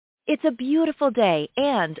It's a beautiful day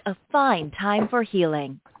and a fine time for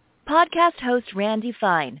healing. Podcast host Randi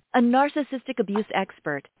Fine, a narcissistic abuse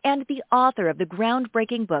expert and the author of the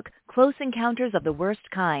groundbreaking book Close Encounters of the Worst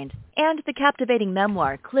Kind and the captivating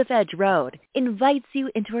memoir Cliff Edge Road, invites you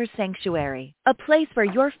into her sanctuary, a place where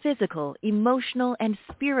your physical, emotional, and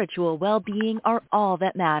spiritual well-being are all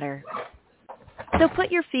that matter. So put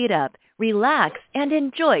your feet up, relax, and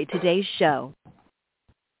enjoy today's show.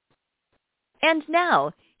 And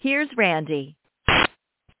now, here's Randi.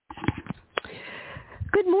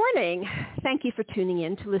 Good morning. Thank you for tuning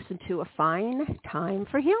in to listen to A Fine Time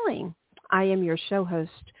for Healing. I am your show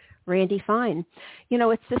host, Randi Fine. You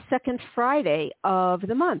know, it's the second Friday of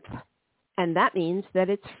the month, and that means that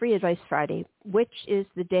it's Free Advice Friday, which is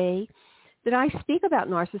the day that I speak about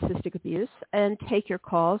narcissistic abuse and take your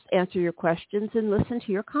calls, answer your questions, and listen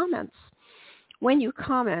to your comments. When you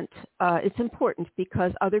comment, it's important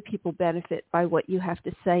because other people benefit by what you have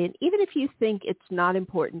to say. And even if you think it's not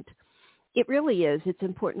important, it really is. It's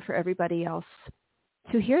important for everybody else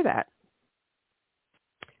to hear that.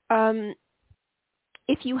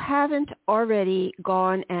 If you haven't already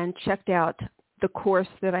gone and checked out the course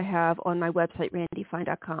that I have on my website,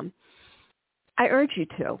 randifine.com, I urge you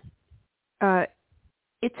to.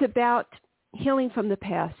 It's about healing from the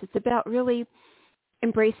past. It's about really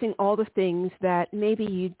embracing all the things that maybe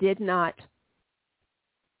you did not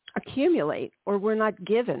accumulate or were not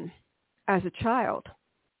given as a child.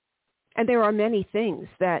 And there are many things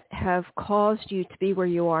that have caused you to be where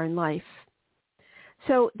you are in life.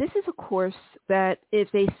 So this is a course that is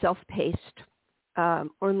a self-paced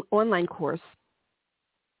or online course.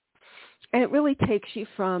 And it really takes you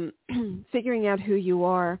from figuring out who you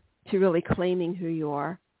are to really claiming who you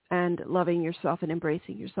are and loving yourself and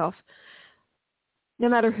embracing yourself, no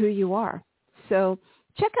matter who you are. So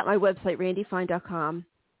check out my website, randifine.com.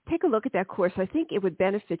 Take a look at that course. I think it would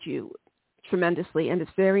benefit you tremendously, and it's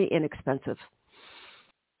very inexpensive.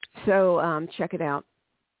 So check it out.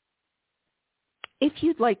 If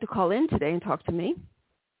you'd like to call in today and talk to me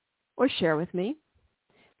or share with me,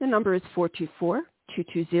 the number is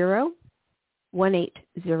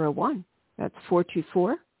 424-220-1801. That's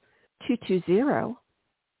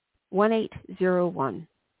 424-220-1801.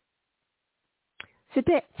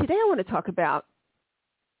 Today I want to talk about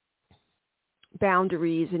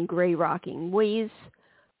boundaries and gray rocking, ways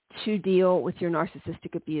to deal with your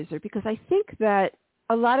narcissistic abuser, because I think that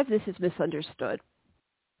a lot of this is misunderstood.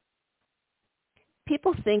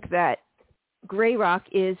 People think that gray rock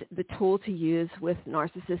is the tool to use with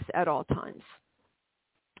narcissists at all times.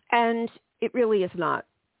 And it really is not.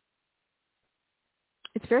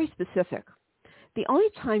 It's very specific. The only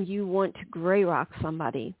time you want to gray rock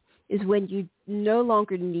somebody is when you no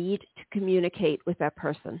longer need to communicate with that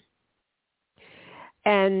person.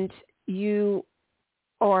 And you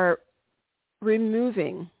are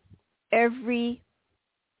removing every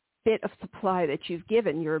bit of supply that you've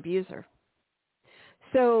given your abuser.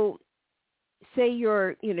 So say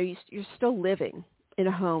you're still living in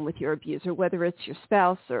a home with your abuser, whether it's your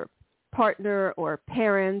spouse or partner or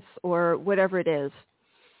parents or whatever it is.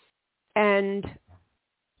 And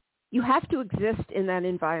you have to exist in that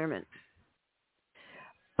environment.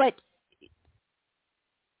 But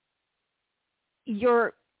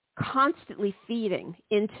you're constantly feeding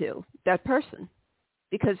into that person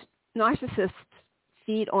because narcissists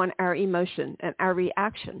feed on our emotion and our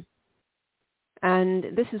reaction.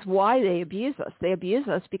 And this is why they abuse us. They abuse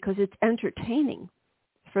us because it's entertaining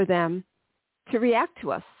for them to react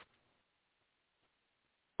to us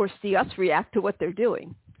or see us react to what they're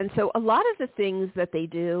doing. And so a lot of the things that they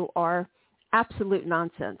do are absolute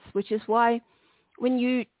nonsense, which is why when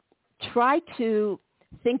you try to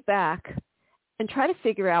think back and try to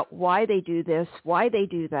figure out why they do this, why they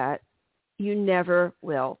do that, you never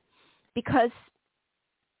will. Because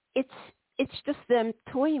it's just them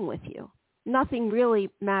toying with you. Nothing really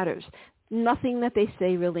matters. Nothing that they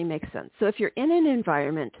say really makes sense. So if you're in an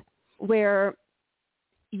environment where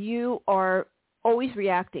you are always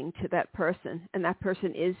reacting to that person and that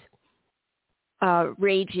person is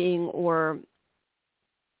raging or,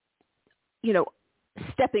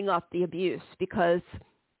 stepping up the abuse because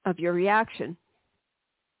of your reaction,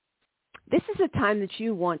 this is a time that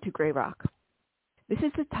you want to gray rock. This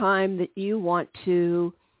is the time that you want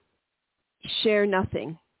to share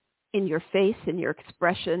nothing in your face, in your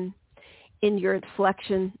expression, in your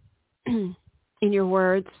inflection, in your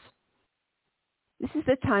words. This is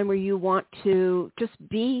the time where you want to just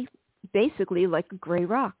be basically like a gray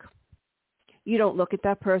rock. You don't look at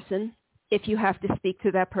that person. If you have to speak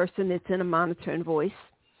to that person, it's in a monotone voice.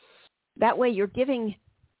 That way you're giving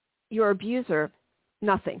your abuser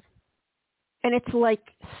nothing. And it's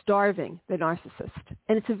like starving the narcissist.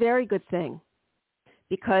 And it's a very good thing,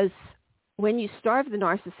 because when you starve the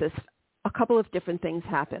narcissist, a couple of different things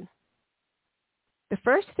happen. The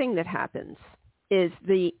first thing that happens is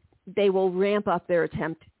they will ramp up their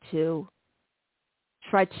attempt to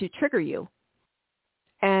try to trigger you.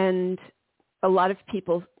 And a lot of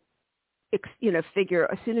people, figure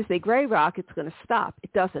as soon as they gray rock, it's going to stop.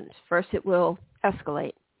 It doesn't. First, it will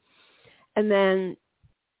escalate. And then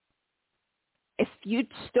if you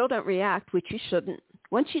still don't react, which you shouldn't,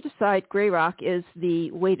 once you decide gray rock is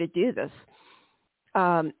the way to do this,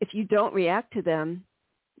 if you don't react to them,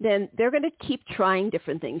 then they're going to keep trying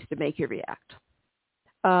different things to make you react.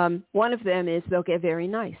 One of them is they'll get very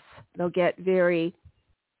nice. They'll get very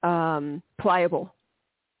pliable.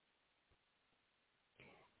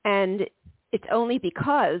 And it's only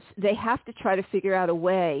because they have to try to figure out a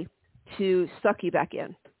way to suck you back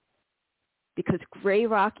in. Because gray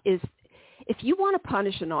rock is, if you want to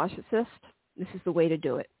punish a narcissist, this is the way to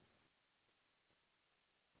do it.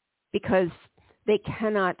 Because they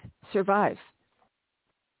cannot survive.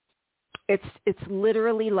 It's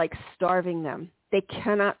literally like starving them. They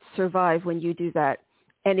cannot survive when you do that.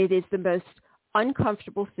 And it is the most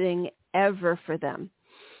uncomfortable thing ever for them.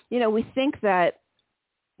 We think that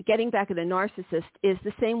getting back at a narcissist is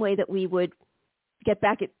the same way that we would get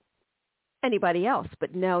back at anybody else.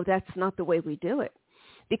 But no, that's not the way we do it.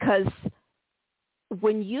 Because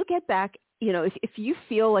when you get back, if you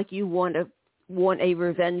feel like you want a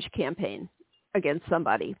revenge campaign against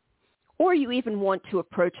somebody, or you even want to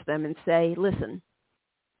approach them and say, listen,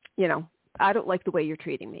 I don't like the way you're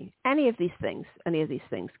treating me. Any of these things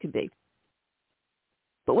can be.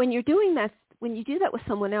 But when you do that with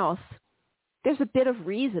someone else, there's a bit of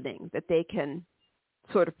reasoning that they can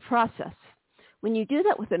sort of process. When you do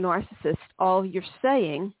that with a narcissist, all you're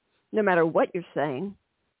saying, no matter what you're saying,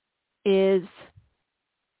 is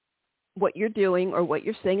what you're doing or what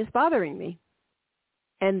you're saying is bothering me.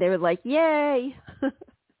 And they're like, yay,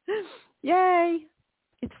 yay,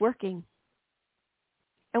 it's working.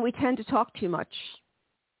 And we tend to talk too much.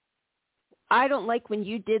 I don't like when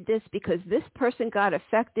you did this because this person got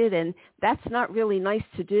affected and that's not really nice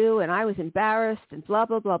to do and I was embarrassed and blah,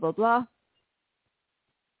 blah, blah, blah, blah.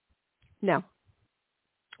 No.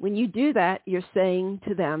 When you do that, you're saying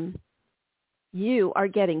to them, you are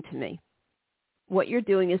getting to me. What you're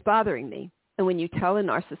doing is bothering me. And when you tell a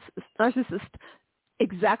narcissist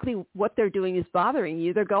exactly what they're doing is bothering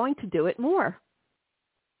you, they're going to do it more.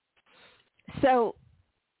 So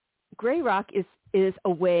gray rock is a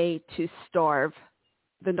way to starve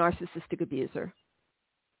the narcissistic abuser.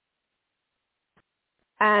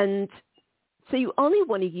 And so you only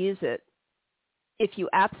want to use it if you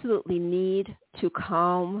absolutely need to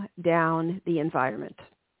calm down the environment.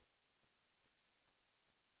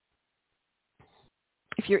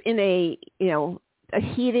 If you're in a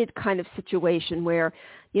heated kind of situation where,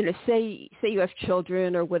 say you have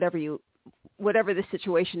children or whatever the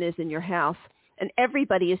situation is in your house, and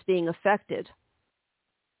everybody is being affected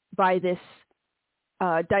by this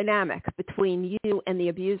dynamic between you and the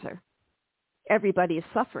abuser. Everybody is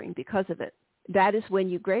suffering because of it. That is when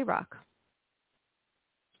you gray rock.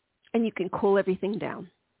 And you can cool everything down.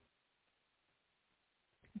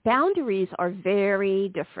 Boundaries are very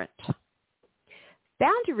different.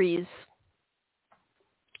 Boundaries,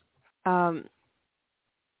 they're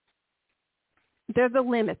the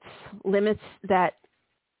limits that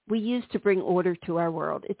we use to bring order to our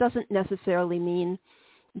world. It doesn't necessarily mean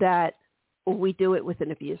that we do it with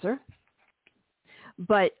an abuser,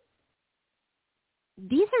 but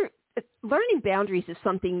learning boundaries is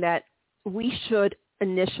something that we should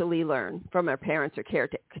initially learn from our parents or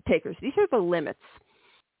caretakers. These are the limits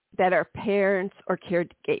that our parents or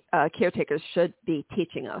caretakers should be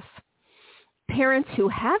teaching us. Parents who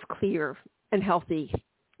have clear and healthy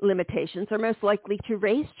limitations are most likely to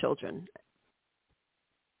raise children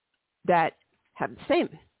that have the same.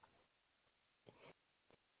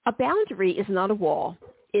 A boundary is not a wall.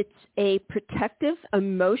 It's a protective,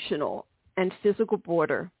 emotional, and physical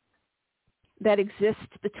border that exists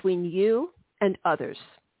between you and others.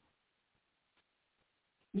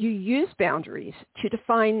 You use boundaries to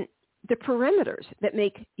define the perimeters that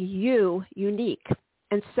make you unique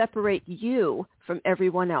and separate you from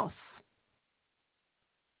everyone else.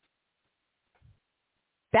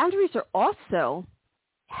 Boundaries are also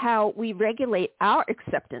how we regulate our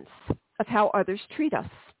acceptance of how others treat us.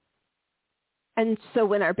 And so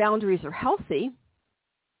when our boundaries are healthy,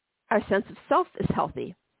 our sense of self is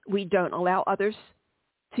healthy. We don't allow others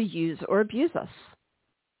to use or abuse us.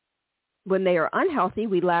 When they are unhealthy,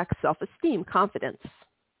 we lack self-esteem, confidence,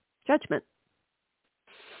 judgment.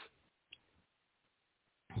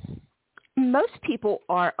 most people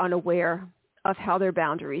are unaware of how their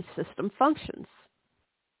boundary system functions,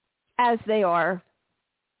 as they are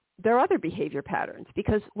their other behavior patterns,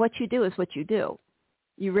 because what you do is what you do.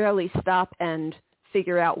 You rarely stop and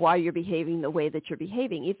figure out why you're behaving the way that you're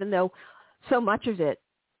behaving, even though so much of it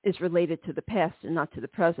is related to the past and not to the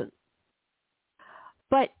present.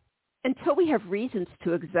 But until we have reasons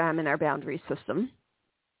to examine our boundary system,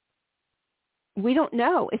 we don't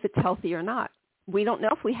know if it's healthy or not. We don't know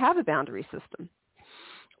if we have a boundary system.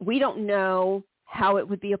 We don't know how it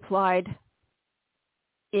would be applied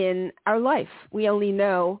in our life. We only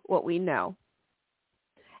know what we know.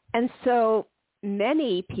 And so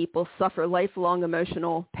many people suffer lifelong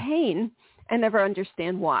emotional pain and never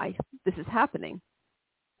understand why this is happening.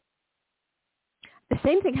 The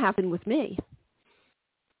same thing happened with me.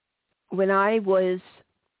 When I really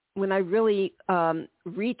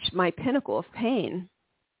reached my pinnacle of pain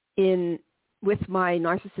with my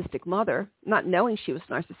narcissistic mother, not knowing she was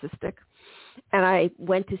narcissistic, and I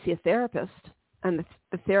went to see a therapist, and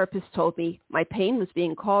the therapist told me my pain was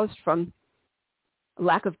being caused from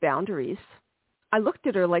lack of boundaries. I looked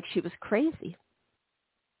at her like she was crazy.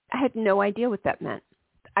 I had no idea what that meant.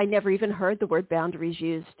 I never even heard the word boundaries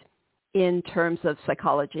used in terms of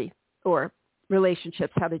psychology or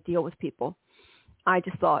relationships, how to deal with people. I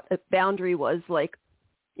just thought a boundary was like,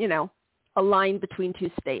 a line between two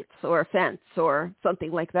states or a fence or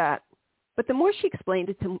something like that. But the more she explained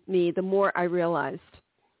it to me, the more I realized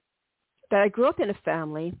that I grew up in a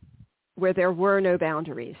family where there were no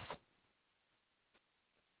boundaries.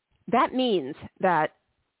 That means that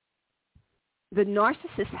the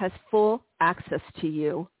narcissist has full access to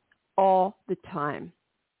you all the time.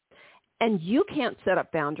 And you can't set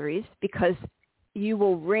up boundaries because you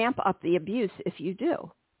will ramp up the abuse if you do.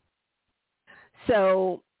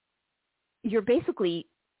 So you're basically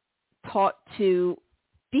taught to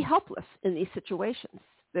be helpless in these situations.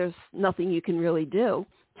 There's nothing you can really do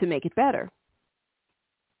to make it better.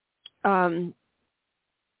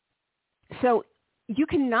 So you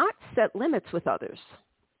cannot set limits with others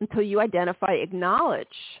until you identify, acknowledge,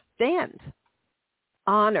 stand,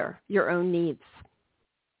 honor your own needs.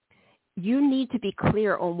 You need to be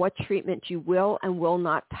clear on what treatment you will and will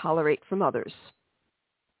not tolerate from others.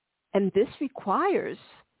 And this requires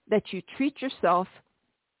that you treat yourself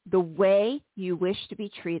the way you wish to be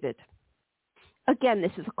treated. Again,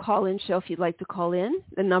 this is a call-in show if you'd like to call in.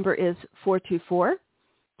 The number is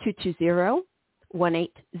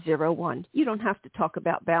 424-220-1801. You don't have to talk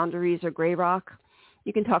about boundaries or gray rock.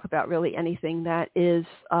 You can talk about really anything that is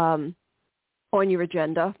on your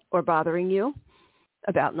agenda or bothering you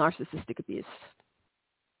about narcissistic abuse.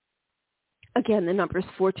 Again, the number is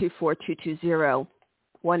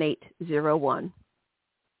 424-220-1801.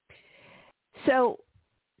 So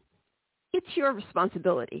it's your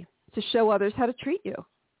responsibility to show others how to treat you.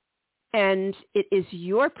 And it is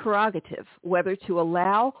your prerogative whether to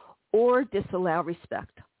allow or disallow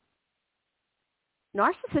respect.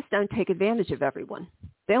 Narcissists don't take advantage of everyone.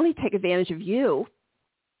 They only take advantage of you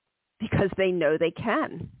because they know they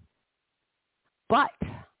can. But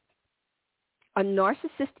a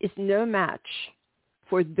narcissist is no match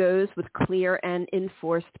for those with clear and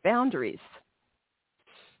enforced boundaries.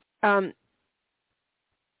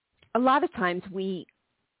 A lot of times we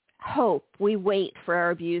wait for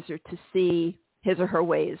our abuser to see his or her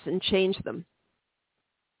ways and change them.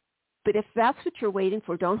 But if that's what you're waiting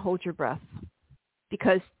for, don't hold your breath.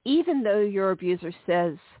 Because even though your abuser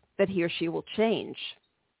says that he or she will change,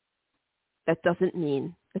 that doesn't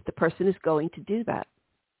mean that the person is going to do that.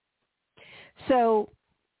 So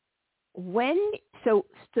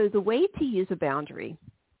the way to use a boundary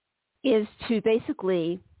is to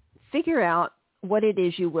basically figure out what it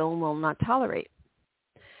is you will and will not tolerate.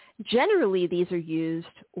 Generally, these are used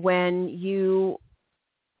when you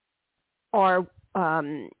are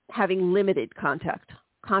having limited contact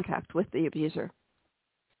with the abuser,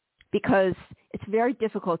 because it's very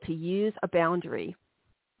difficult to use a boundary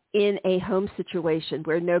in a home situation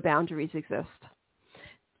where no boundaries exist.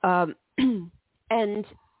 And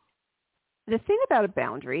the thing about a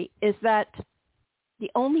boundary is that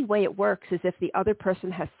the only way it works is if the other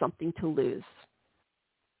person has something to lose.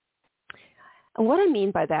 And what I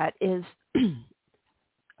mean by that is,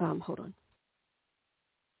 hold on.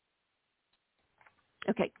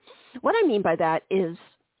 Okay. What I mean by that is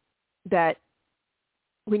that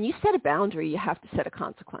when you set a boundary, you have to set a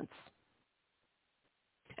consequence.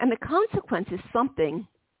 And the consequence is something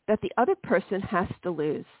that the other person has to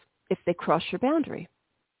lose if they cross your boundary.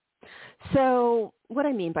 So what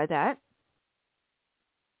I mean by that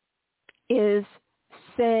is,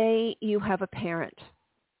 say you have a parent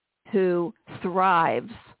who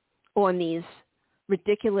thrives on these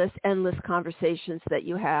ridiculous, endless conversations that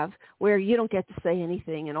you have where you don't get to say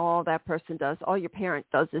anything and all that person does, all your parent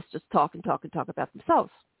does is just talk and talk and talk about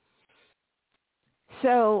themselves.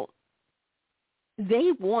 So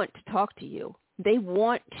they want to talk to you. They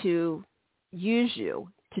want to use you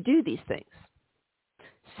to do these things.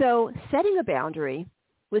 So setting a boundary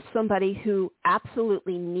with somebody who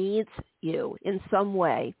absolutely needs you in some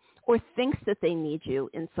way or thinks that they need you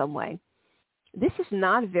in some way, this is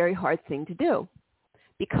not a very hard thing to do,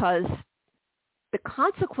 because the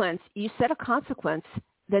consequence, you set a consequence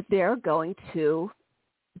that they're going to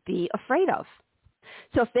be afraid of.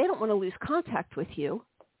 So if they don't want to lose contact with you,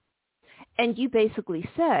 and you basically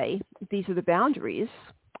say, these are the boundaries,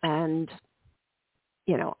 and,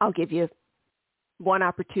 I'll give you 1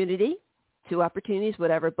 opportunity, 2 opportunities,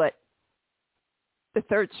 whatever, but the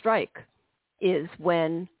third strike is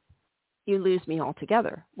when you lose me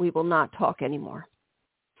altogether. We will not talk anymore.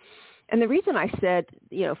 And the reason I said,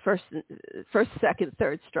 first, second,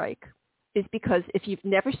 third strike is because if you've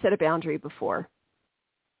never set a boundary before,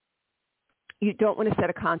 you don't want to set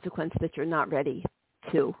a consequence that you're not ready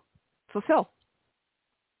to fulfill.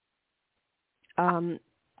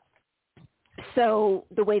 So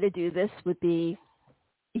the way to do this would be,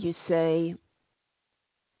 you say,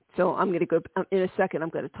 so I'm going to go, in a second, I'm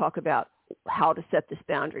going to talk about how to set this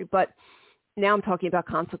boundary, but now I'm talking about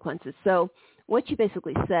consequences. So what you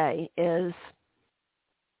basically say is,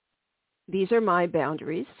 these are my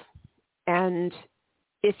boundaries, and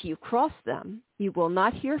if you cross them, you will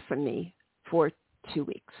not hear from me for 2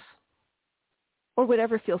 weeks, or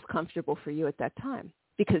whatever feels comfortable for you at that time,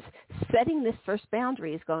 because setting this first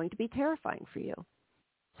boundary is going to be terrifying for you.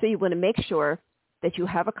 So you want to make sure that you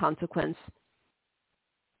have a consequence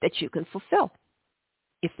that you can fulfill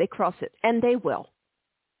if they cross it, and they will,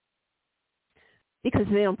 because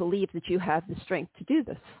they don't believe that you have the strength to do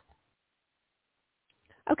this.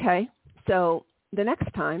 Okay, so the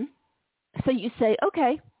next time, so you say,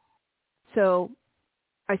 okay, so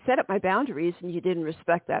I set up my boundaries and you didn't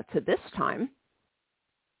respect that, so this time,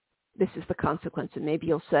 this is the consequence, and maybe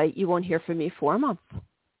you'll say, you won't hear from me for a month.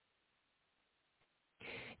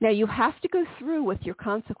 Now, you have to go through with your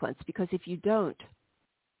consequence, because if you don't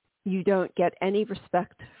get any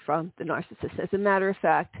respect from the narcissist. As a matter of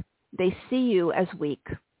fact, they see you as weak,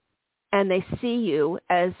 and they see you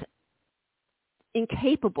as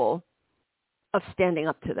incapable of standing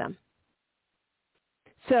up to them.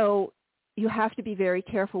 So you have to be very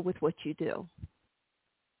careful with what you do.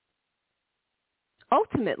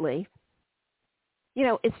 Ultimately,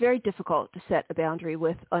 it's very difficult to set a boundary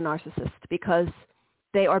with a narcissist because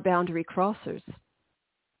they are boundary crossers.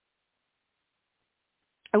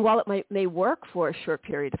 And while it may work for a short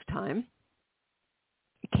period of time,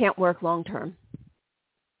 it can't work long term.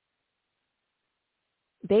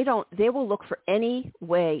 They will look for any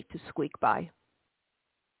way to squeak by.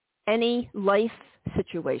 Any life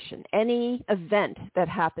situation, any event that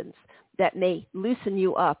happens that may loosen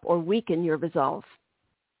you up or weaken your resolve.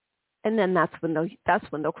 And then that's when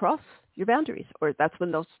they'll cross your boundaries, or that's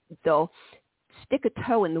when they'll stick a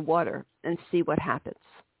toe in the water and see what happens.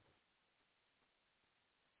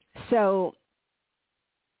 So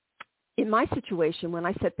in my situation, when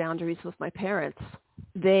I set boundaries with my parents,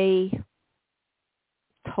 they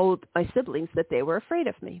told my siblings that they were afraid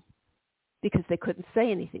of me because they couldn't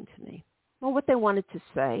say anything to me. Well, what they wanted to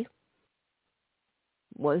say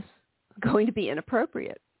was going to be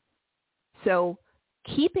inappropriate. So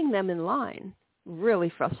keeping them in line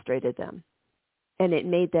really frustrated them, and it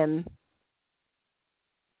made them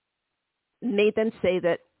say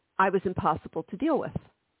that I was impossible to deal with.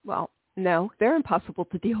 Well, no, they're impossible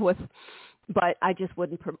to deal with, but I just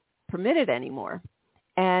wouldn't permit it anymore.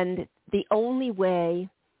 And the only way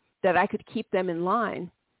that I could keep them in line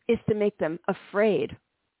is to make them afraid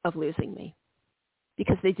of losing me,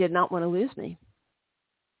 because they did not want to lose me.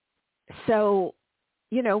 So,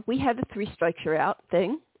 we had the 3 strikes you're out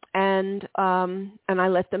thing, and I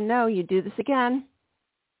let them know, you do this again,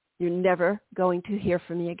 you're never going to hear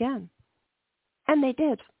from me again. And they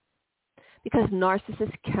did, because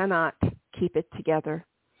narcissists cannot keep it together.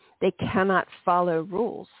 They cannot follow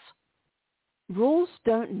rules. Rules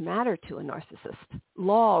don't matter to a narcissist.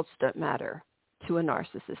 Laws don't matter to a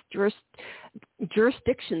narcissist.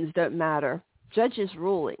 Jurisdictions don't matter. Judges'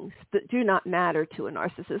 rulings do not matter to a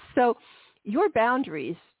narcissist. So your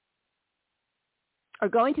boundaries are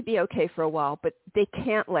going to be okay for a while, but they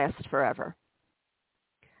can't last forever.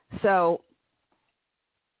 So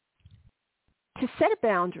to set a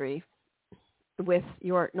boundary with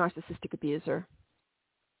your narcissistic abuser,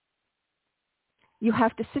 you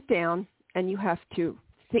have to sit down and you have to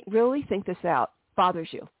really think this out. Bothers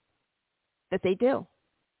you. that they do,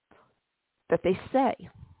 that they say,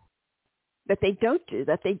 that they don't do,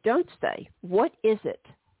 that they don't say? What is it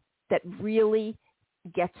that really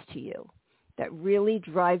gets to you, that really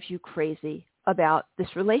drives you crazy about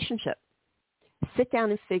this relationship? Sit down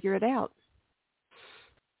and figure it out.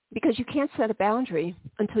 Because you can't set a boundary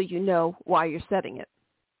until you know why you're setting it.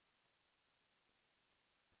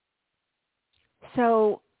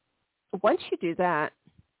 So once you do that,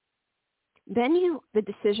 then the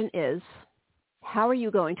decision is, how are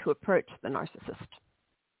you going to approach the narcissist?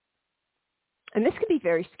 And this can be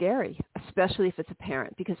very scary, especially if it's a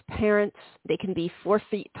parent, because parents, they can be 4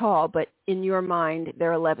 feet tall, but in your mind,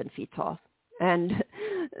 they're 11 feet tall. And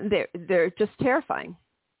they're just terrifying.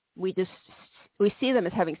 We see them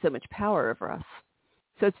as having so much power over us.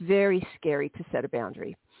 So it's very scary to set a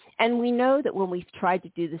boundary. And we know that when we've tried to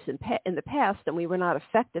do this in the past and we were not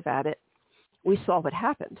effective at it, we saw what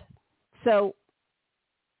happened. So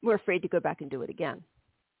we're afraid to go back and do it again.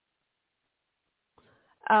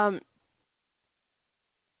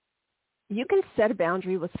 You can set a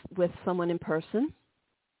boundary with someone in person.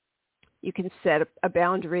 You can set a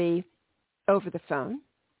boundary over the phone.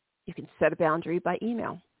 You can set a boundary by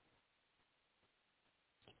email.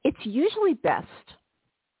 It's usually best,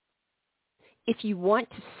 if you want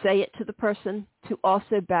to say it to the person, to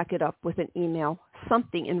also back it up with an email,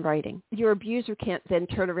 something in writing. Your abuser can't then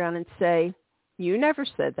turn around and say, you never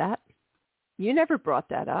said that. You never brought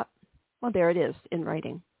that up. Well, there it is in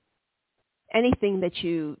writing. Anything that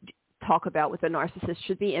you talk about with a narcissist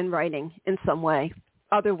should be in writing in some way.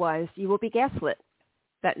 Otherwise, you will be gaslit.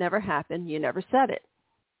 That never happened. You never said it.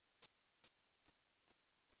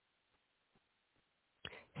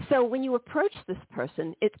 So when you approach this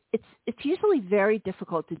person, it's usually very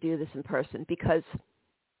difficult to do this in person, because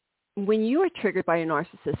when you are triggered by a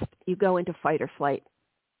narcissist, you go into fight or flight.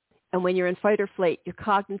 And when you're in fight or flight, your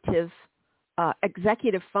cognitive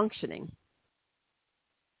executive functioning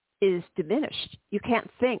is diminished. You can't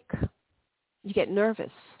think. You get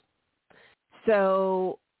nervous.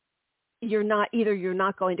 So you're not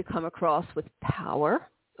going to come across with power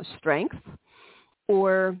or strength,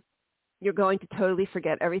 or you're going to totally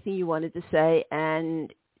forget everything you wanted to say,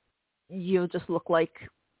 and you'll just look like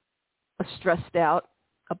a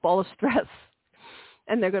ball of stress.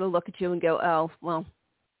 And they're going to look at you and go, oh, well,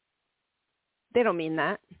 they don't mean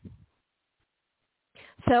that.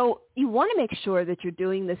 So you want to make sure that you're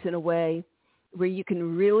doing this in a way where you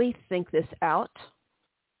can really think this out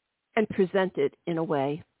and present it in a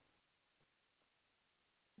way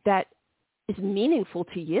that is meaningful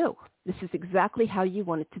to you. This is exactly how you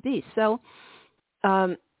want it to be. So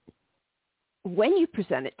when you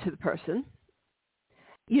present it to the person,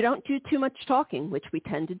 you don't do too much talking, which we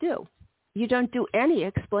tend to do. You don't do any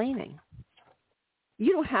explaining.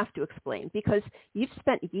 You don't have to explain, because you've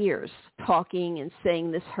spent years talking and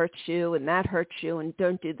saying this hurts you and that hurts you and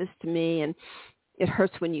don't do this to me and it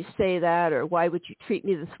hurts when you say that, or why would you treat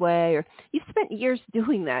me this way? Or you've spent years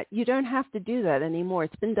doing that. You don't have to do that anymore.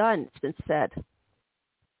 It's been done. It's been said.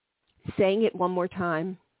 Saying it one more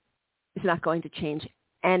time is not going to change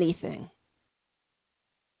anything.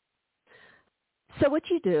 So what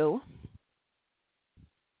you do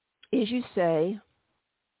is you say,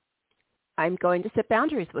 I'm going to set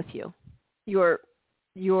boundaries with you.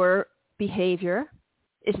 Your behavior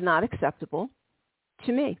is not acceptable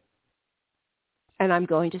to me, and I'm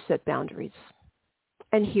going to set boundaries.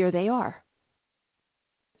 And here they are.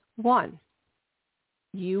 1,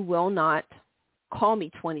 you will not call me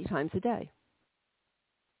 20 times a day.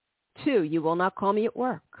 2, you will not call me at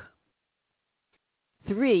work.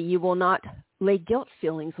 3, you will not lay guilt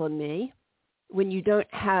feelings on me when you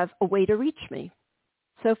don't have a way to reach me,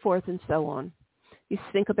 so forth and so on. You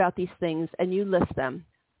think about these things and you list them.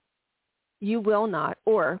 You will not,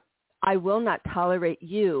 or I will not tolerate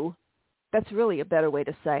you. That's really a better way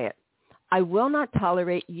to say it. I will not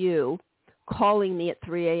tolerate you calling me at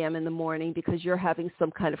 3 a.m. in the morning because you're having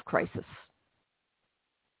some kind of crisis.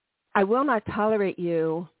 I will not tolerate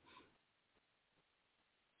you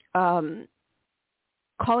calling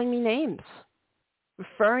me names,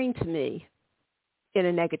 referring to me in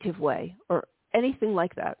a negative way, or anything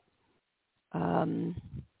like that.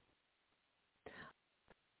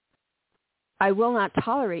 I will not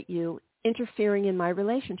tolerate you interfering in my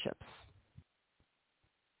relationships.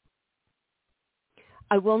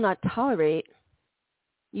 I will not tolerate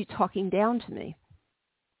you talking down to me,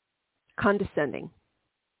 condescending,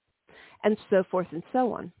 and so forth and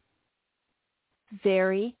so on.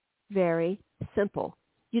 Very, very simple.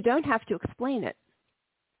 You don't have to explain it.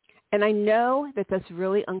 And I know that that's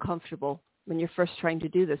really uncomfortable when you're first trying to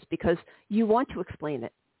do this, because you want to explain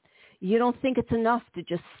it. You don't think it's enough to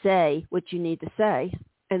just say what you need to say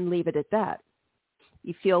and leave it at that.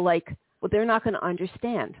 You feel like, well, they're not going to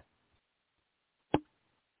understand.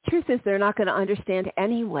 Truth is, they're not going to understand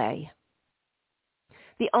anyway.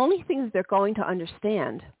 The only thing that they're going to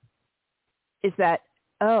understand is that,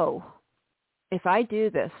 oh, if I do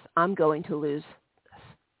this, I'm going to lose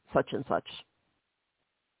such and such.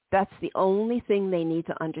 That's the only thing they need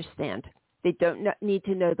to understand. They don't need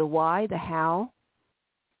to know the why, the how.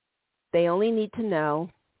 They only need to know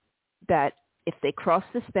that if they cross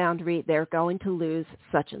this boundary, they're going to lose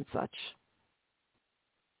such and such.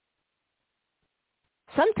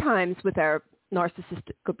 Sometimes with our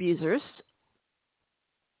narcissistic abusers,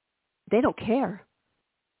 they don't care.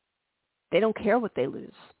 They don't care what they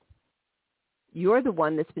lose. You're the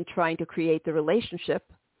one that's been trying to create the relationship,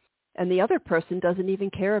 and the other person doesn't even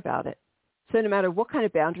care about it. So no matter what kind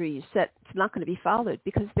of boundary you set, it's not going to be followed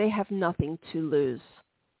because they have nothing to lose.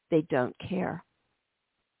 They don't care.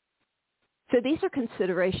 So these are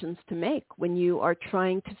considerations to make when you are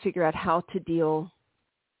trying to figure out how to deal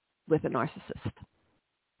with a narcissist.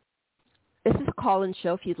 This is a call-in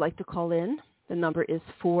show. If you'd like to call in, the number is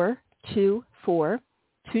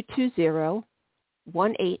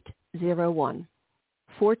 424-220-1801.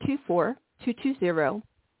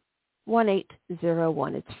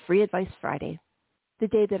 424-220-1801. It's Free Advice Friday, the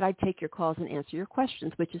day that I take your calls and answer your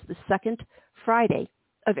questions, which is the second Friday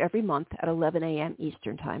of every month at 11 a.m.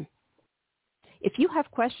 Eastern Time. If you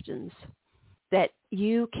have questions that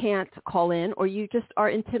you can't call in or you just are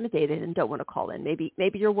intimidated and don't want to call in, maybe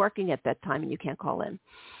you're working at that time and you can't call in,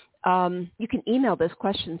 you can email those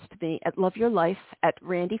questions to me at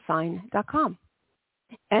loveyourlife@randifine.com.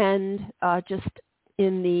 And just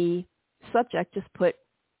in the subject, just put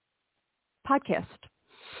podcast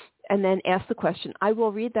and then ask the question. I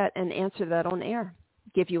will read that and answer that on air,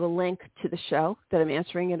 give you a link to the show that I'm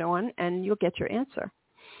answering it on, and you'll get your answer.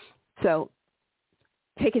 So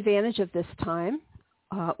take advantage of this time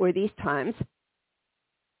or these times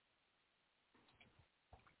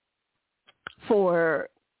for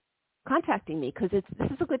contacting me because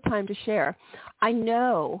this is a good time to share. I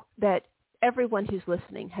know that everyone who's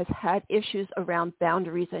listening has had issues around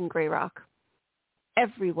boundaries and gray rock.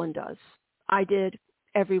 Everyone does. I did.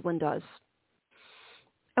 Everyone does.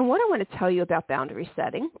 And what I want to tell you about boundary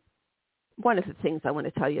setting, one of the things I want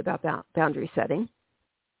to tell you about boundary setting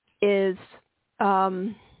is, what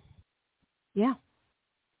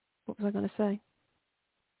was I going to say?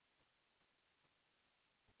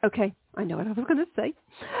 Okay, I know what I was going to say.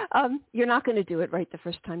 You're not going to do it right the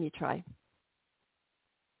first time you try.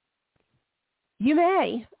 You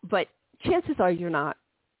may, but chances are you're not.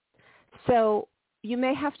 So you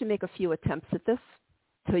may have to make a few attempts at this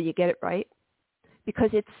till you get it right because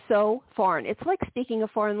it's so foreign. It's like speaking a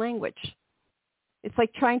foreign language. It's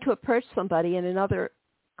like trying to approach somebody in another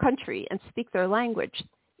country and speak their language.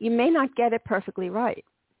 You may not get it perfectly right,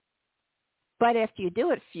 but after you do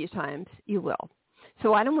it a few times, you will.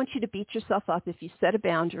 So I don't want you to beat yourself up if you set a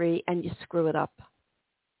boundary and you screw it up.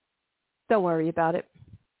 Don't worry about it.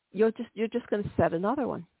 You're just going to set another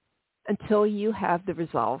one until you have the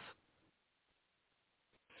resolve.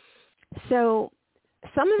 So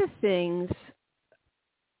some of the things,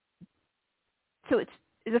 so it's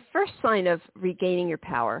the first sign of regaining your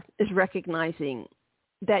power is recognizing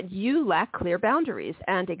that you lack clear boundaries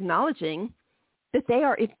and acknowledging that they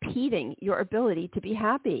are impeding your ability to be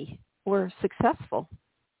happy or successful.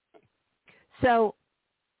 So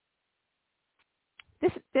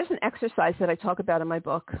there's an exercise that I talk about in my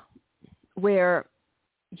book where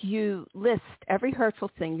you list every hurtful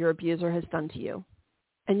thing your abuser has done to you,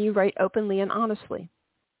 and you write openly and honestly.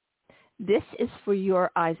 This is for your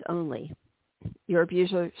eyes only. Your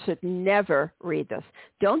abuser should never read this.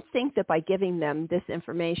 Don't think that by giving them this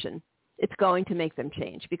information, it's going to make them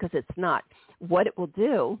change, because it's not. What it will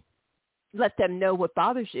do, let them know what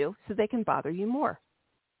bothers you so they can bother you more.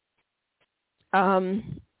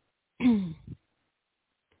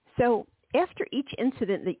 So after each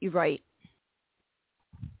incident that you write,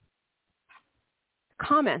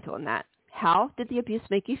 comment on that. How did the abuse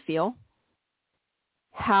make you feel?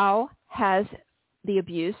 How has the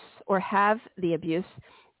abuse or have the abuse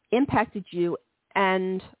impacted you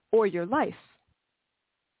and or your life?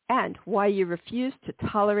 And why you refuse to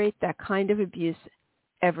tolerate that kind of abuse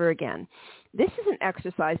ever again. This is an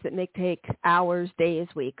exercise that may take hours, days,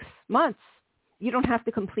 weeks, months. You don't have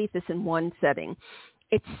to complete this in one setting.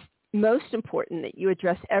 It's most important that you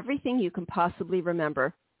address everything you can possibly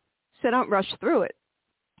remember, so don't rush through it.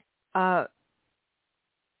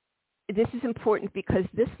 This is important because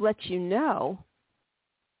this lets you know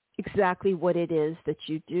exactly what it is that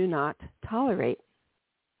you do not tolerate.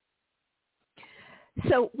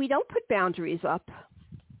 So we don't put boundaries up.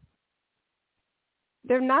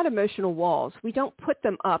 They're not emotional walls. We don't put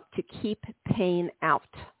them up to keep pain out.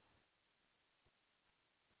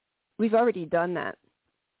 We've already done that.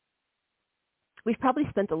 We've probably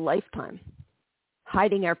spent a lifetime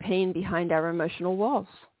hiding our pain behind our emotional walls.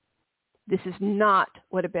 This is not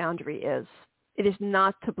what a boundary is. It is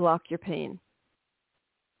not to block your pain.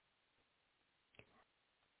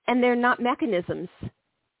 And they're not mechanisms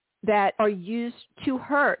that are used to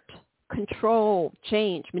hurt, control,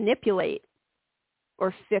 change, manipulate,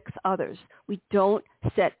 or fix others. We don't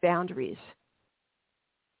set boundaries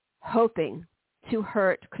hoping to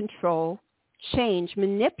hurt, control, change,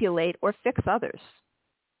 manipulate, or fix others.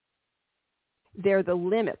 They're the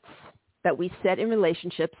limits that we set in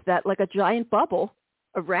relationships that, like a giant bubble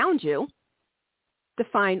around you,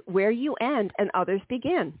 define where you end and others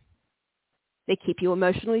begin. They keep you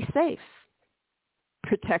emotionally safe,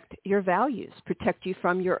 protect your values, protect you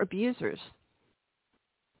from your abusers.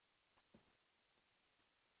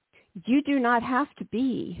 You do not have to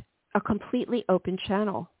be a completely open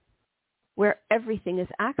channel where everything is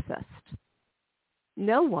accessed.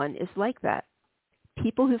 No one is like that.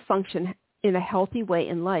 People who function in a healthy way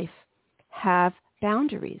in life have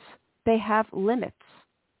boundaries. They have limits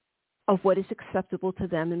of what is acceptable to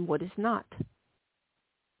them and what is not.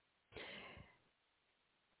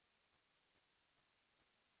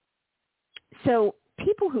 So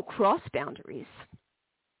people who cross boundaries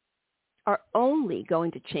are only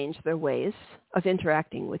going to change their ways of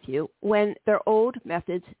interacting with you when their old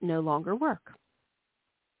methods no longer work.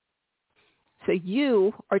 So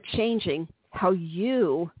you are changing how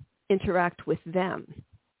you interact with them.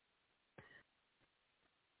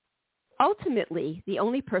 Ultimately, the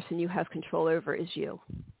only person you have control over is you.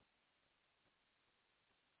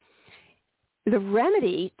 The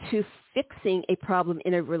remedy to fixing a problem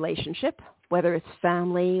in a relationship, whether it's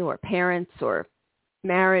family or parents or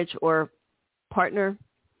marriage or partner,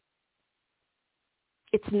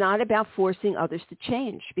 it's not about forcing others to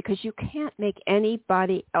change, because you can't make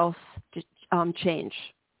anybody else change.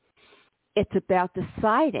 It's about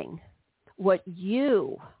deciding what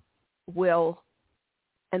you will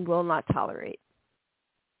and will not tolerate.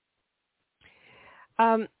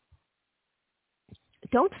 Don't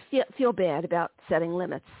feel bad about setting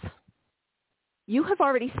limits. You have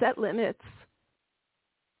already set limits,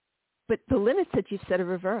 but the limits that you've set are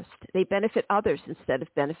reversed. They benefit others instead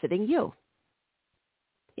of benefiting you.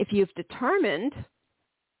 If you've determined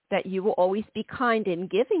that you will always be kind and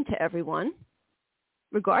giving to everyone,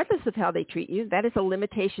 regardless of how they treat you, that is a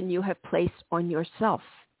limitation you have placed on yourself.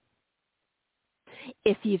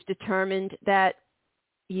 If you've determined that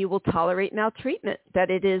you will tolerate maltreatment,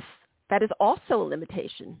 that is also a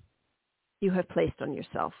limitation you have placed on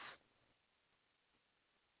yourself.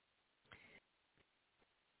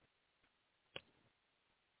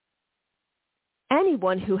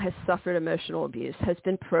 Anyone who has suffered emotional abuse has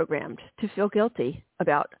been programmed to feel guilty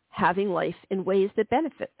about having life in ways that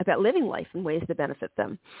benefit, about living life in ways that benefit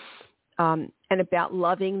them, and about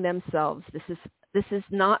loving themselves. This is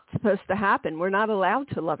not supposed to happen. We're not allowed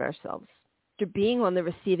to love ourselves. After being on the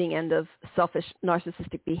receiving end of selfish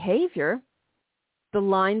narcissistic behavior, the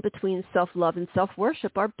line between self-love and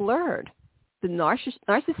self-worship are blurred. The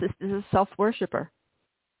narcissist is a self-worshiper.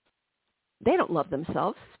 They don't love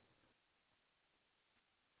themselves.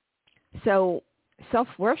 So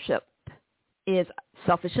self-worship is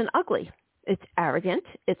selfish and ugly. It's arrogant.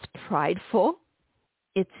 It's prideful.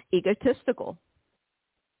 It's egotistical.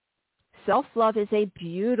 Self-love is a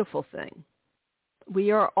beautiful thing.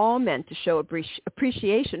 We are all meant to show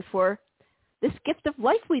appreciation for this gift of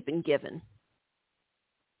life we've been given.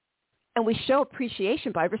 And we show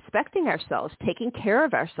appreciation by respecting ourselves, taking care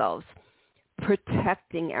of ourselves,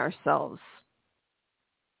 protecting ourselves.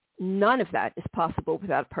 None of that is possible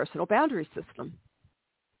without a personal boundary system.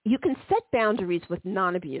 You can set boundaries with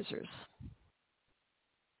non-abusers,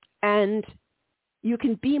 and you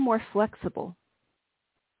can be more flexible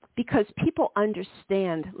because people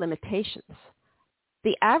understand limitations.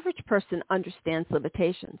 The average person understands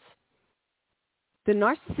limitations. The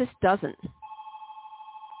narcissist doesn't.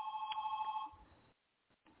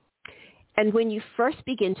 And when you first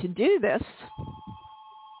begin to do this,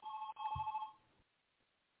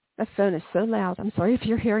 that phone is so loud. I'm sorry if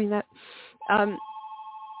you're hearing that.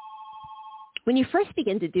 When you first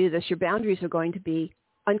begin to do this, your boundaries are going to be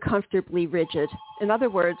uncomfortably rigid. In other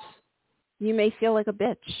words, you may feel like a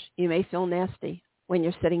bitch. You may feel nasty when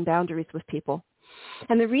you're setting boundaries with people.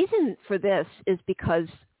 And the reason for this is because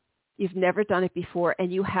you've never done it before,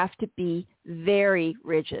 and you have to be very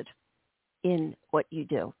rigid in what you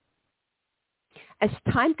do. As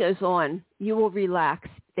time goes on, you will relax.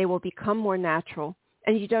 They will become more natural,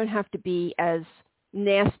 and you don't have to be as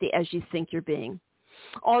nasty as you think you're being.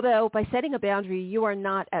 Although by setting a boundary, you are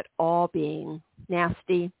not at all being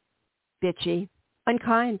nasty, bitchy,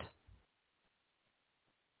 unkind.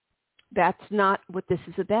 That's not what this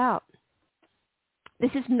is about.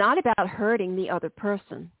 This is not about hurting the other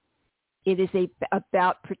person. It is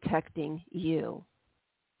about protecting you.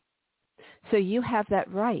 So you have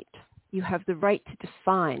that right. You have the right to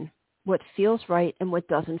define what feels right and what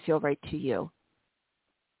doesn't feel right to you.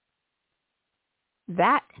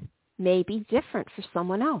 That may be different for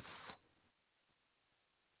someone else.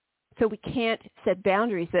 So we can't set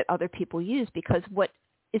boundaries that other people use, because what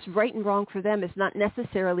is right and wrong for them is not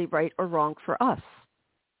necessarily right or wrong for us.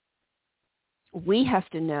 We have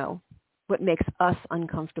to know what makes us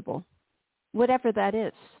uncomfortable, whatever that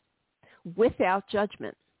is, without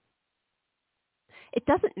judgment. It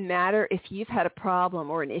doesn't matter if you've had a problem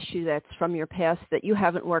or an issue that's from your past that you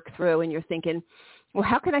haven't worked through and you're thinking, well,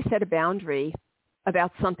 how can I set a boundary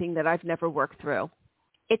about something that I've never worked through?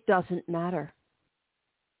 It doesn't matter.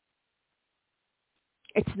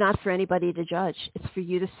 It's not for anybody to judge. It's for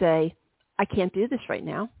you to say, I can't do this right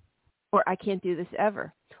now, or I can't do this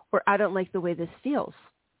ever, or I don't like the way this feels,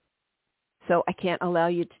 so I can't allow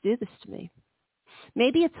you to do this to me.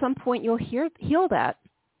 Maybe at some point you'll heal that,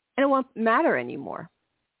 and it won't matter anymore.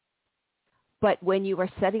 But when you are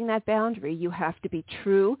setting that boundary, you have to be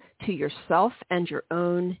true to yourself and your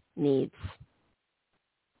own needs.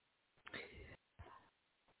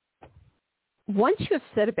 Once you have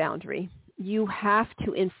set a boundary, you have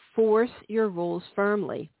to enforce your rules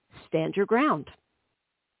firmly. Stand your ground.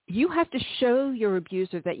 You have to show your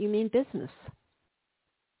abuser that you mean business.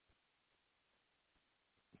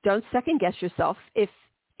 Don't second guess yourself. If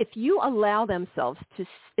you allow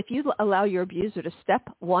your abuser to step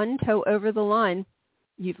one toe over the line,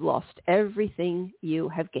 you've lost everything you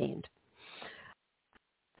have gained.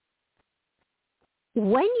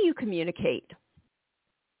 When you communicate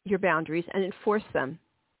your boundaries and enforce them,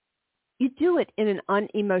 you do it in an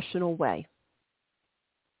unemotional way.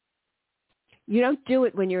 You don't do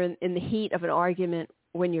it when you're in the heat of an argument,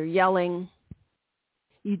 when you're yelling.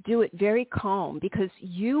 You do it very calm, because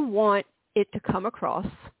you want it to come across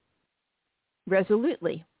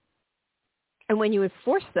resolutely. And when you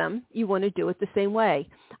enforce them, you want to do it the same way.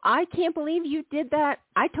 I can't believe you did that.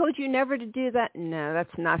 I told you never to do that. No,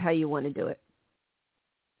 that's not how you want to do it.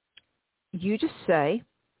 You just say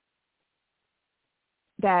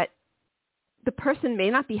that the person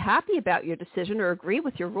may not be happy about your decision or agree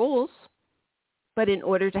with your rules, but in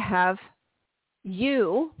order to have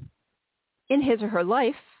you in his or her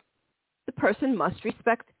life, the person must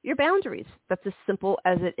respect your boundaries. That's as simple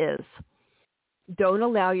as it is. Don't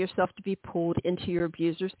allow yourself to be pulled into your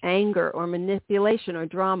abuser's anger or manipulation or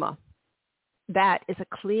drama. That is a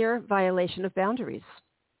clear violation of boundaries.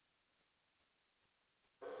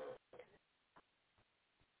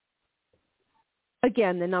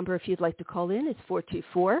 Again, the number, if you'd like to call in, is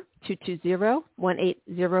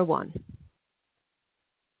 424-220-1801.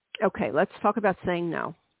 Okay, let's talk about saying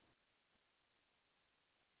no.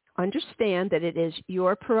 Understand that it is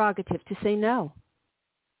your prerogative to say no.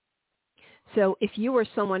 So if you are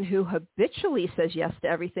someone who habitually says yes to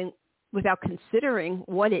everything without considering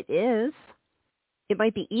what it is, it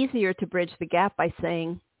might be easier to bridge the gap by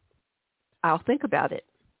saying, I'll think about it,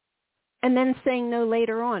 and then saying no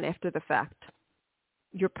later on after the fact.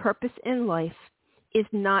 Your purpose in life is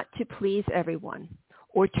not to please everyone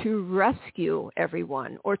or to rescue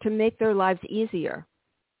everyone or to make their lives easier.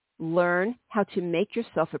 Learn how to make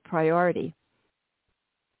yourself a priority.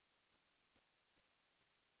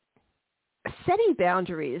 Setting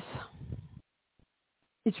boundaries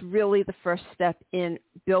is really the first step in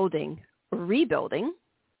building or rebuilding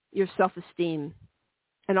your self-esteem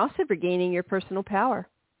and also regaining your personal power.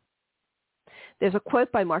 There's a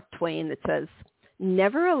quote by Mark Twain that says,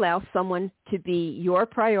 "Never allow someone to be your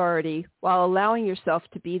priority while allowing yourself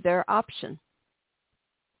to be their option."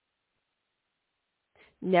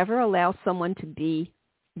 Never allow someone to be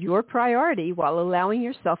your priority while allowing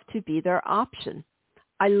yourself to be their option.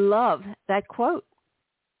 I love that quote.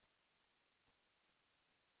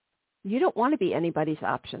 You don't want to be anybody's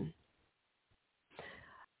option.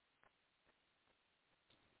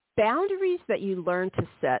 Boundaries that you learn to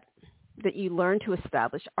set, that you learn to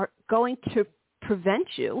establish, are going to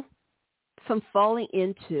prevent you from falling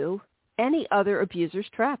into any other abuser's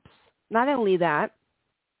traps. Not only that,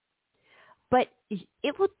 but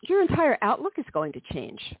your entire outlook is going to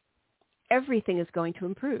change. Everything is going to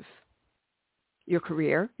improve. Your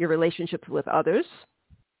career, your relationships with others,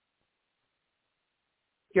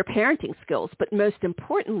 your parenting skills, but most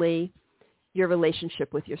importantly, your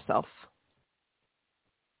relationship with yourself.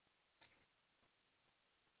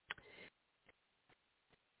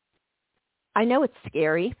 I know it's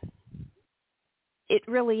scary. It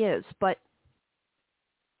really is. But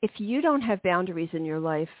if you don't have boundaries in your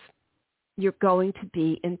life, you're going to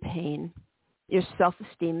be in pain. Your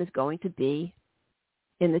self-esteem is going to be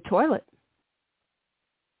in the toilet.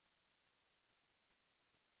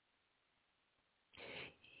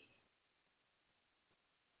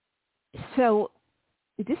 So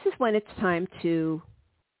this is when it's time to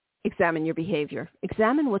examine your behavior.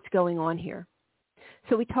 Examine what's going on here.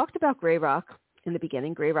 So we talked about gray rock in the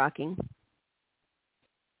beginning, gray rocking.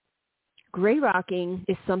 Gray rocking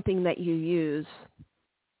is something that you use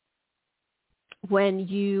when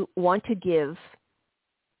you want to give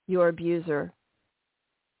your abuser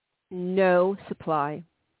no supply,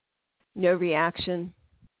 no reaction,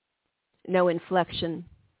 no inflection,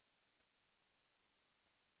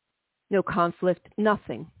 no conflict,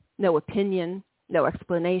 nothing, no opinion, no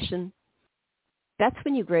explanation. That's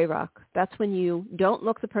when you gray rock. That's when you don't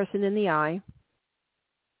look the person in the eye,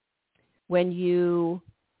 when you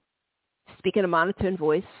speak in a monotone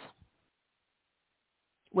voice,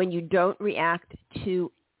 when you don't react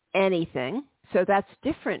to anything. So that's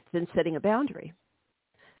different than setting a boundary.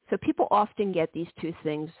 So people often get these two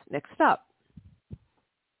things mixed up.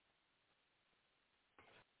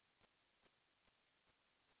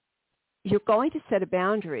 You're going to set a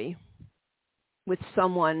boundary with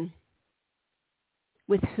someone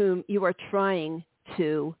with whom you are trying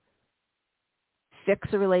to fix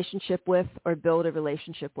a relationship with or build a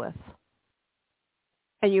relationship with.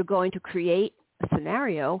 And you're going to create a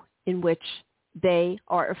scenario in which they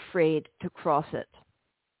are afraid to cross it.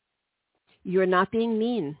 You're not being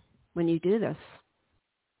mean when you do this.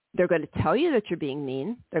 They're going to tell you that you're being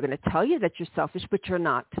mean. They're going to tell you that you're selfish, but you're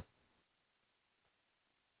not.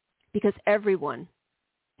 Because everyone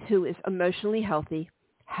who is emotionally healthy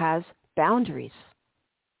has boundaries.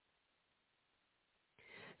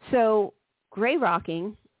 So gray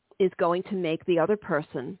rocking is going to make the other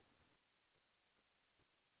person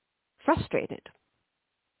frustrated.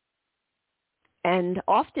 And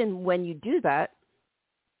often when you do that,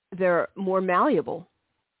 they're more malleable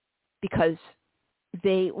because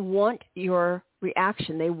they want your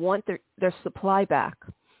reaction. They want their supply back,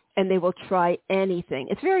 and they will try anything.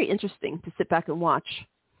 It's very interesting to sit back and watch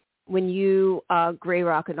when you gray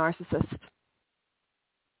rock a narcissist,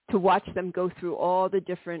 to watch them go through all the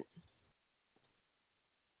different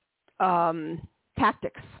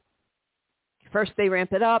tactics. First they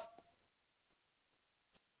ramp it up,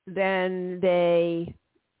 then they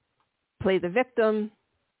play the victim,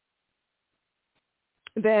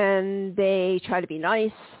 then they try to be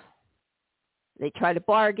nice, they try to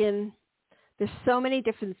bargain. There's so many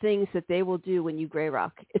different things that they will do when you gray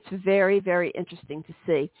rock. It's very, very interesting to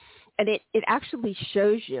see. And it actually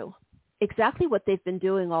shows you exactly what they've been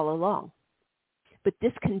doing all along. But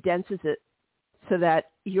this condenses it so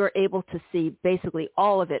that you're able to see basically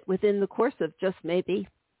all of it within the course of just maybe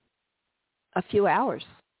a few hours,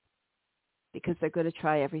 because they're going to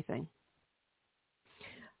try everything.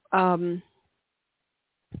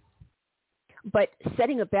 But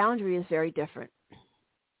setting a boundary is very different.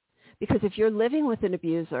 Because if you're living with an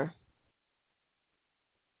abuser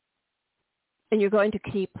and you're going to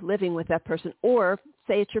keep living with that person, or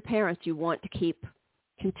say it's your parents, you want to keep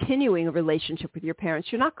continuing a relationship with your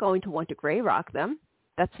parents, you're not going to want to gray rock them.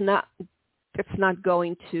 That's not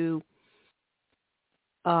going to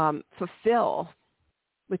fulfill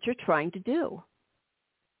what you're trying to do.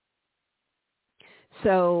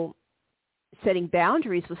 So setting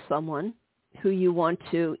boundaries with someone who you want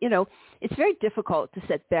to, it's very difficult to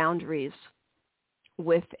set boundaries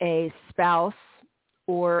with a spouse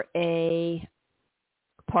or a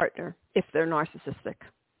partner if they're narcissistic.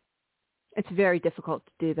 It's very difficult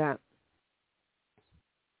to do that.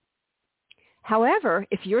 However,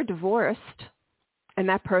 if you're divorced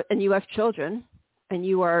and and you have children and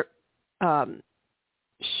you are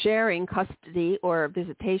sharing custody or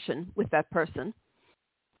visitation with that person,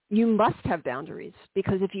 you must have boundaries,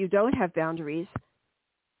 because if you don't have boundaries,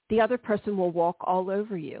 the other person will walk all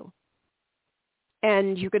over you.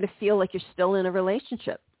 And you're going to feel like you're still in a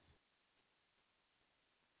relationship.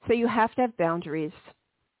 So you have to have boundaries,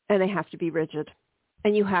 and they have to be rigid,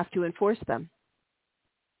 and you have to enforce them.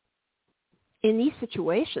 In these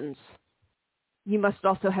situations, you must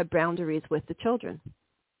also have boundaries with the children,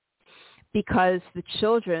 because the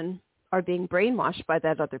children are being brainwashed by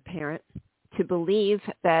that other parent to believe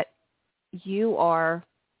that you are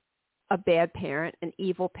a bad parent, an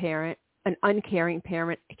evil parent, an uncaring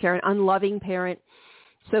parent, an unloving parent,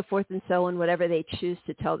 so forth and so on, whatever they choose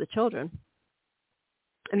to tell the children.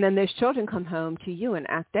 And then those children come home to you and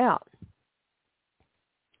act out.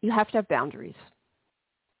 You have to have boundaries.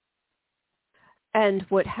 And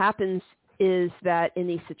what happens is that in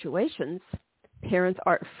these situations, parents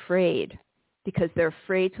are afraid because they're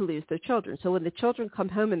afraid to lose their children. So when the children come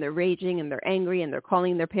home and they're raging and they're angry and they're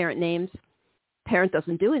calling their parent names, parent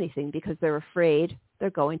doesn't do anything because they're afraid they're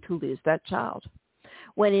going to lose that child.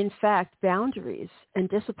 When in fact, boundaries and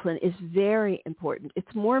discipline is very important.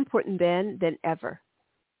 It's more important then than ever.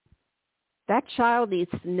 That child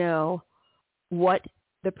needs to know what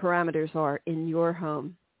the parameters are in your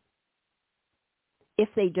home. If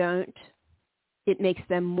they don't, it makes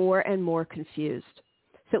them more and more confused.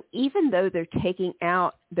 So even though they're taking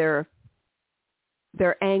out their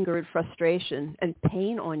anger and frustration and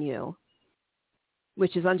pain on you,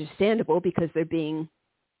 which is understandable because they're being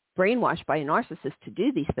brainwashed by a narcissist to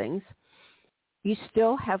do these things, you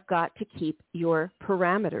still have got to keep your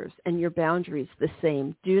parameters and your boundaries the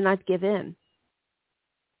same. Do not give in.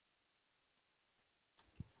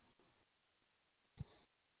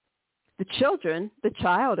 The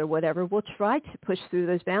child or whatever, will try to push through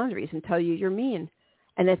those boundaries and tell you you're mean.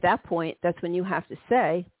 And at that point, that's when you have to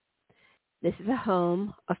say, this is a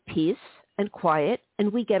home of peace and quiet,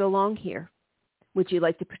 and we get along here. Would you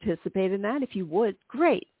like to participate in that? If you would,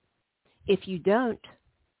 great. If you don't,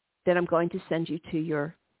 then I'm going to send you to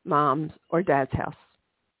your mom's or dad's house.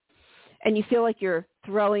 And you feel like you're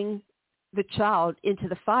throwing the child into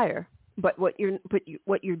the fire. But what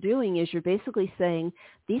you're doing is you're basically saying,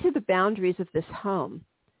 these are the boundaries of this home.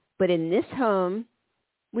 But in this home,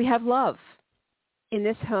 we have love. In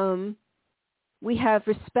this home, we have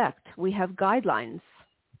respect. We have guidelines.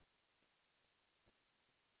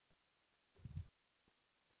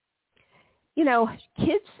 You know,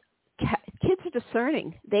 kids are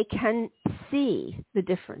discerning. They can see the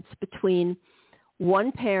difference between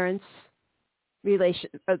one parent's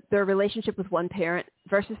their relationship with one parent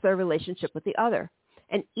versus their relationship with the other.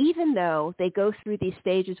 And even though they go through these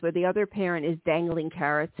stages where the other parent is dangling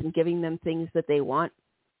carrots and giving them things that they want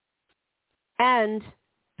and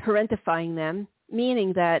parentifying them,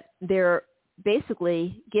 meaning that they're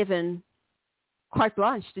basically given carte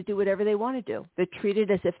blanche to do whatever they want to do. They're treated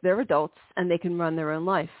as if they're adults and they can run their own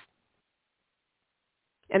life.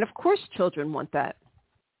 And of course children want that.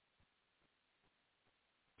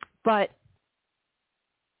 But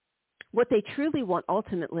what they truly want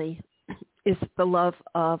ultimately is the love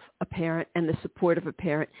of a parent and the support of a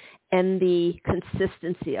parent and the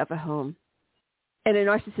consistency of a home. And a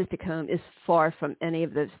narcissistic home is far from any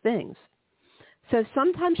of those things. So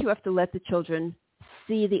sometimes you have to let the children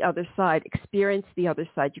see the other side, experience the other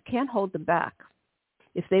side. You can't hold them back.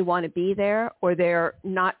 If they want to be there or they're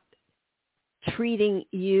not treating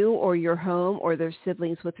you or your home or their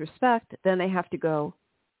siblings with respect, then they have to go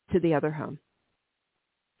to the other home.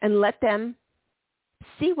 And let them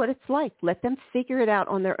see what it's like. Let them figure it out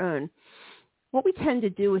on their own. What we tend to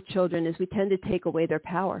do with children is we tend to take away their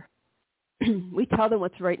power. We tell them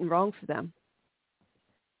what's right and wrong for them.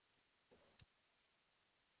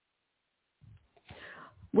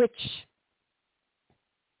 Which,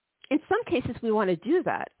 in some cases, we want to do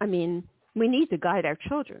that. I mean, we need to guide our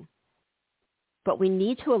children. But we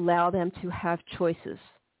need to allow them to have choices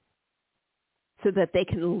so that they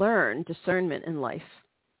can learn discernment in life,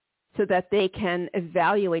 so that they can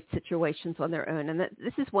evaluate situations on their own. And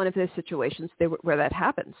this is one of those situations where that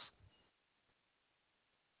happens.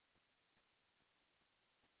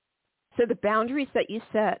 So the boundaries that you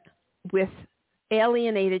set with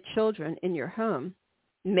alienated children in your home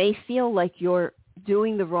may feel like you're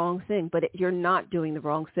doing the wrong thing, but you're not doing the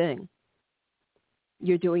wrong thing.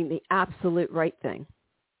 You're doing the absolute right thing.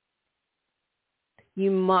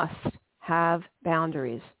 You must have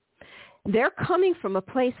boundaries. They're coming from a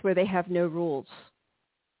place where they have no rules,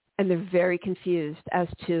 and they're very confused as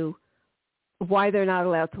to why they're not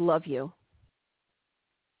allowed to love you.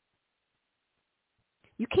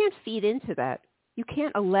 You can't feed into that. You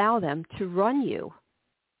can't allow them to run you,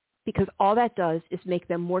 because all that does is make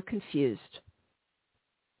them more confused,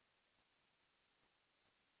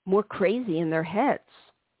 more crazy in their heads.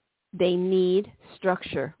 They need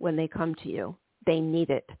structure when they come to you. They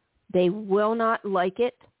need it. They will not like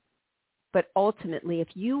it. But ultimately, if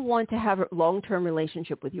you want to have a long-term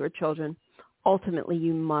relationship with your children, ultimately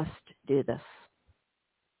you must do this.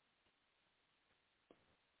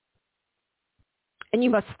 And you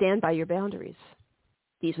must stand by your boundaries.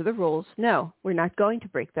 These are the rules. No, we're not going to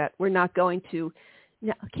break that. We're not going to,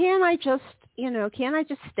 no, can I just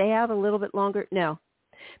stay out a little bit longer? No,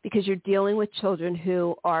 because you're dealing with children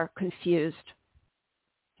who are confused.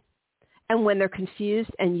 And when they're confused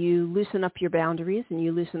and you loosen up your boundaries and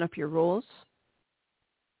you loosen up your rules,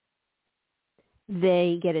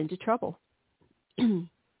 they get into trouble.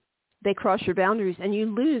 They cross your boundaries and you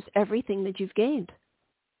lose everything that you've gained.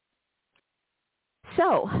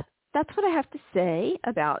 So that's what I have to say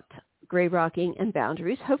about gray rocking and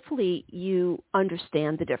boundaries. Hopefully you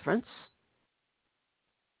understand the difference.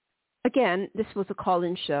 Again, this was a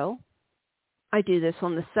call-in show. I do this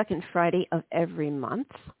on the second Friday of every month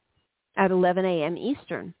at 11 a.m.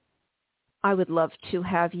 Eastern. I would love to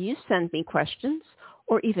have you send me questions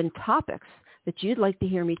or even topics that you'd like to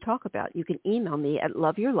hear me talk about. You can email me at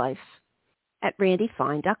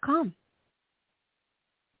loveyourlife@randifine.com.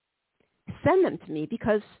 Send them to me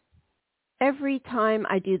because every time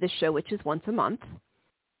I do this show, which is once a month,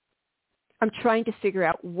 I'm trying to figure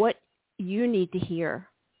out what you need to hear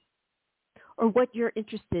or what you're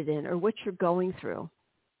interested in or what you're going through.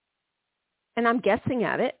 And I'm guessing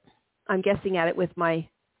at it. I'm guessing at it with my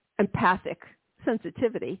empathic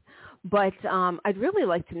sensitivity. But I'd really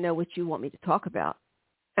like to know what you want me to talk about.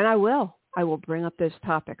 And I will. I will bring up those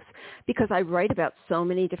topics because I write about so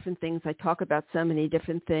many different things. I talk about so many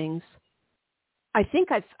different things. I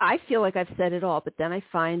feel like I've said it all, but then I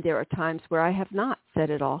find there are times where I have not said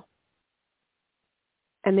it all.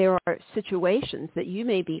 And there are situations that you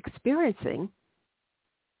may be experiencing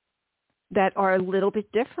that are a little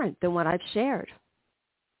bit different than what I've shared.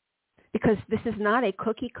 Because this is not a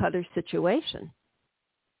cookie-cutter situation.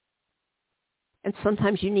 And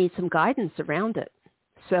sometimes you need some guidance around it.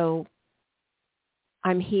 So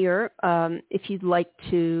I'm here. If you'd like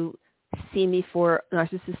to see me for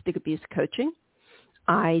narcissistic abuse coaching,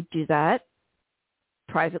 I do that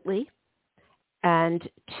privately. And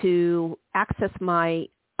to access my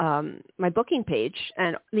booking page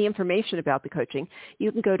and the information about the coaching,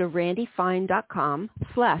 you can go to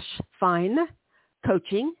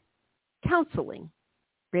randifine.com/fine-coaching-counseling.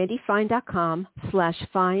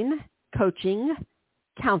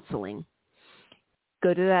 randifine.com/fine-coaching-counseling.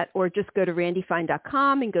 Go to that, or just go to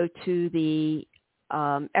randifine.com and go to the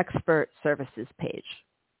expert services page.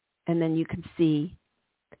 And then you can see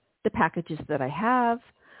the packages that I have.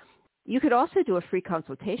 You could also do a free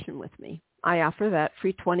consultation with me. I offer that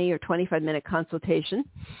free 20 or 25-minute consultation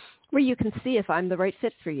where you can see if I'm the right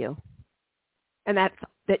fit for you. And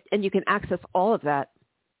and you can access all of that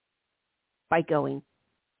by going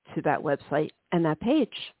to that website and that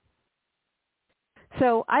page.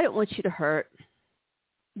 So I don't want you to hurt.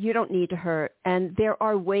 You don't need to hurt. And there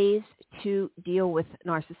are ways to deal with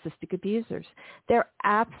narcissistic abusers. There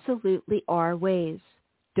absolutely are ways.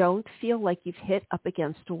 Don't feel like you've hit up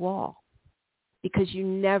against a wall because you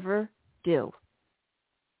never do.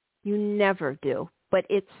 You never do. But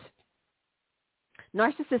it's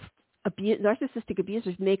narcissistic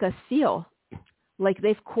abusers make us feel like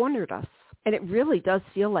they've cornered us. And it really does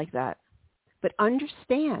feel like that. But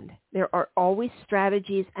understand there are always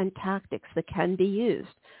strategies and tactics that can be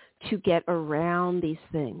used to get around these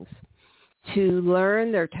things, to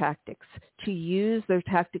learn their tactics, to use their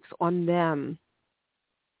tactics on them,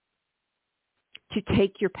 to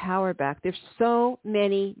take your power back. There's so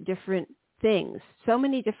many different things, so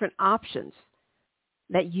many different options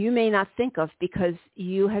that you may not think of because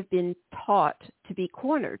you have been taught to be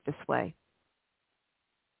cornered this way.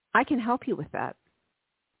 I can help you with that.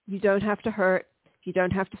 You don't have to hurt. You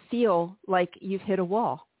don't have to feel like you've hit a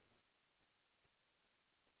wall.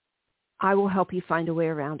 I will help you find a way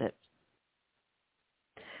around it.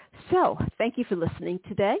 So, thank you for listening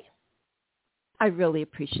today. I really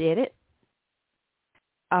appreciate it.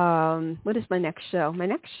 What is my next show? My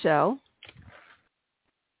next show,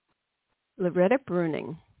 Loretta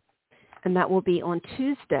Bruning, and that will be on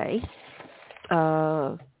Tuesday,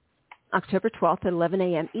 October 12th at 11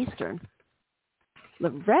 a.m. Eastern.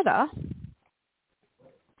 Loretta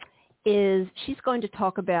she's going to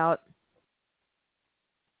talk about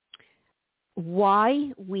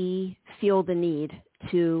why we feel the need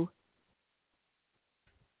to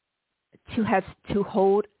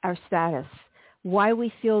hold our status, why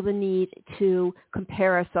we feel the need to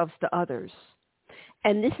compare ourselves to others.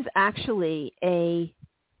 And this is actually a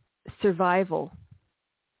survival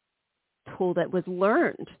tool that was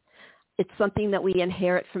learned. It's something that we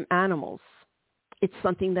inherit from animals. It's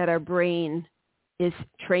something that our brain is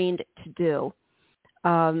trained to do.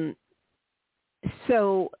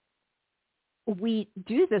 So we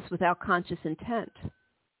do this without conscious intent.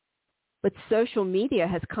 But social media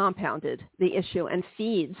has compounded the issue and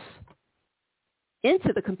feeds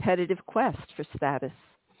into the competitive quest for status.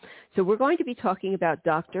 So we're going to be talking about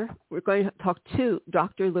we're going to talk to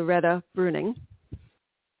Dr. Loretta Bruning,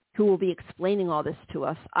 who will be explaining all this to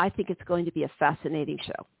us. I think it's going to be a fascinating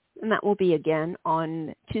show. and that will be again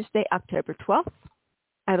on Tuesday, October 12th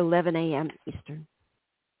at 11 a.m. Eastern.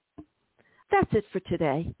 That's it for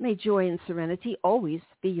today. May joy and serenity always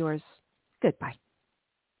be yours. Goodbye.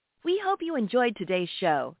 We hope you enjoyed today's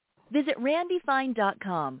show. Visit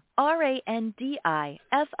randifine.com,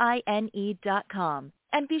 RANDIFINE.com,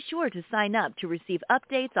 and be sure to sign up to receive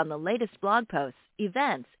updates on the latest blog posts,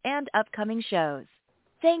 events, and upcoming shows.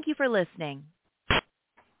 Thank you for listening.